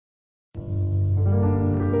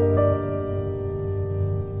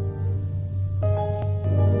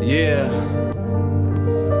Yeah.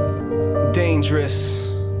 Dangerous.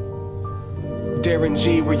 Darren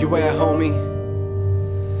G, where you at, homie?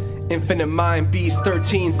 Infinite7Mind, Beast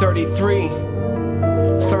 1333.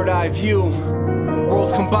 Third eye view.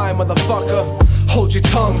 Worlds combined, motherfucker. Hold your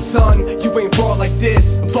tongue, son, you ain't raw like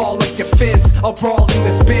this. Ball up your fist, I'll brawl in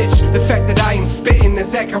this bitch. The fact that I am spittin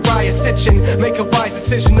is zecheria, sitchin. Make a wise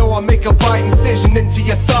decision, no, I'll make a wide incision into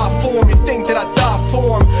your thought form. You think that I thought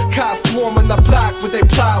form? Cops swarm on the block where they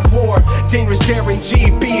plot war. Dangerous Darren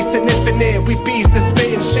G, beast and infinite. We beast the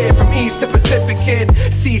spittin' shit from east to Pacific, kid.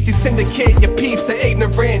 CC syndicate, your peeps are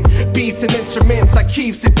ignorant. Beats and instruments, I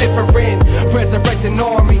keeps it different. Resurrect an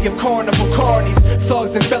army of carnival carnies,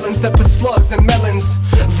 thugs and felons that put slugs and melons.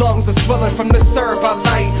 Lungs are swelling from the serve I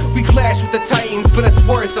light. We clash with the titans, but it's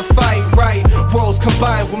worth the fight, right? Worlds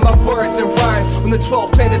combined with my words and rhymes. When the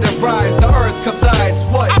 12th planet arrives, the earth collides.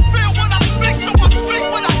 What? I feel what I speak, so I speak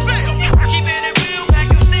what I feel. Keeping it real,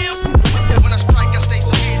 packing steel. When I strike, I stay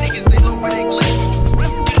so here, niggas, they low where they gleam.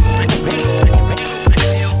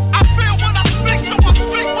 I feel what I speak, so I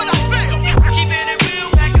speak what I feel. Keeping it real,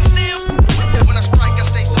 packing steel. When I strike, I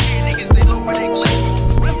stay so here, niggas, they low where they gleam.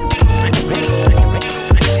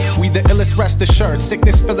 We the illest, rest assured.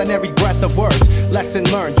 Sickness filling every breath of words. Lesson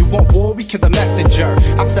learned, you want war, we kill the messenger.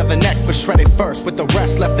 I 7X but shredded first, with the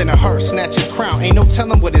rest left in a hearse. Snatch his crown, ain't no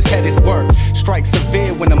telling what his head is worth. Strike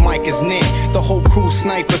severe when the mic is near. The whole crew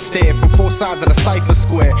sniper stare from four sides of the cipher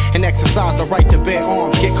square. And exercise the right to bear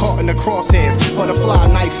arms, get caught in the crosshairs. Butterfly,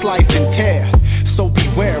 knife, slice and tear. So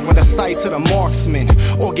beware with the sights of the marksman,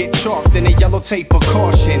 or get chalked in a yellow tape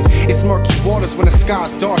precaution. It's murky waters when the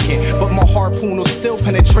sky's darken, but my harpoon will still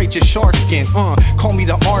penetrate your shark skin. Call me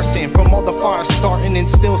the arson from all the fires starting and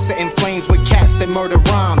still setting flames with cats that murder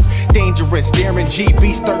rhymes. Dangerous, Darren G,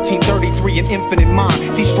 Beast 1333 and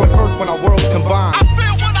Infinite7Mind. Destroy Earth when our worlds combine. I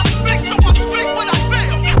feel what I speak, so I speak what I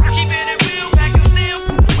feel. Keeping it real, packing steel.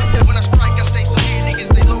 When I strike, I stay so here,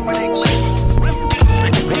 niggas, they low where they gleam.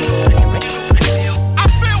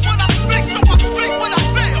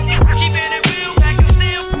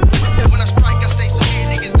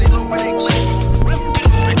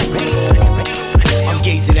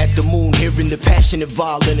 The passionate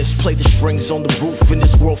violinists play the strings on the roof in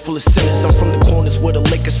this world full of sinners. I'm from the corners where the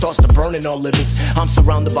liquor starts to burn in our livers. I'm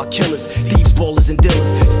surrounded by killers, thieves, ballers, and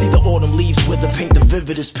dealers. See the autumn leaves where they paint the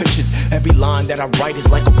vividest pictures. Every line that I write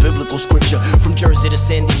is like a biblical scripture. From Jersey to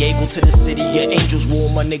San Diego to the city of angels.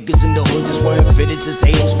 War my niggas in the hood just wearing fitteds as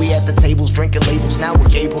halos. We at the tables drinking labels, now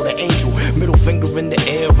we're Gabriel the angel. Middle finger in the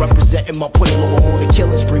air representing my pueblo. I'm on a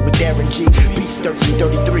killing spree with Darren G, Beast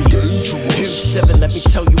 1333. Here's 7, let me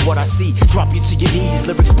tell you what I see. Drop you to your knees,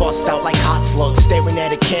 lyrics bust out like hot slugs. Staring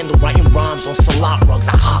at a candle, writing rhymes on salat rugs.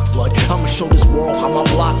 I hot blood, I'ma show this world how my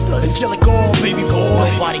block does. Angelic all, baby boy,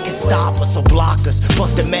 nobody can stop us or block us.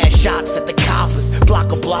 Busting mad shots at the coppers,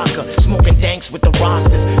 blocker, smoking danks with the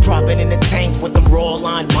rosters. Dropping in the tank with them raw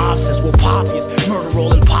line mobsters. We'll pop yous, murder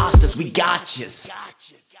all imposters, we got yous.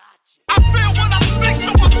 I feel what I speak, so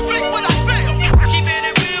I speak what I feel. Keeping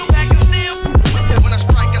it real, packing steel. When I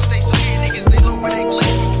strike, I stay so here, niggas, they low where they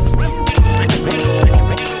gleam.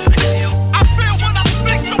 I feel what I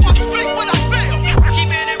speak, so I speak what I feel.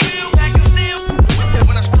 Keeping it real, packing steel.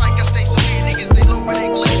 When I strike, I stay so here, niggas, they low where they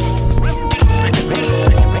gleam.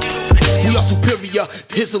 We are superior,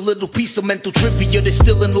 here's a little piece of mental trivia. They're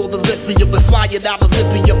stealing all the lithium, but fly it out of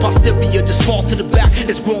Libya. Posterior, just fall to the back,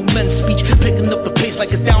 it's grown men's speech. Picking up the pace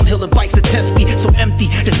like it's downhill and bikes that test me. So empty,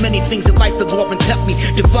 there's many things in life that dwarf and tempt me.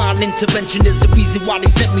 Divine intervention is the reason why they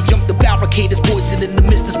sent me. Jump the barricade, there's poison in the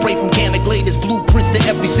mist, there's spray from cannon glades. Blueprints to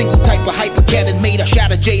every single type of hyper cannon made. A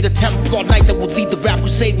shatter jade, a Templar knight that would lead the rap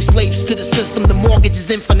crusade. We slaves to the system, the mortgage is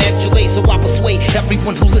in financial aid. So I persuade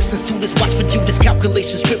everyone who listens to this, watch for Judas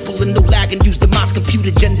calculations, triple and no lag, and use the mind's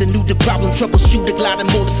computer. Gender knew the problem, troubleshooter, gliding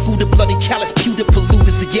motor scooter, bloody chalice, pewter,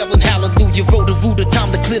 polluters, the yelling hallelujah, rotor rooter,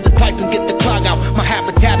 time to clear the pipe and get the clog out. My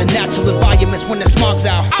habitat and natural environments when the smog's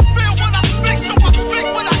out.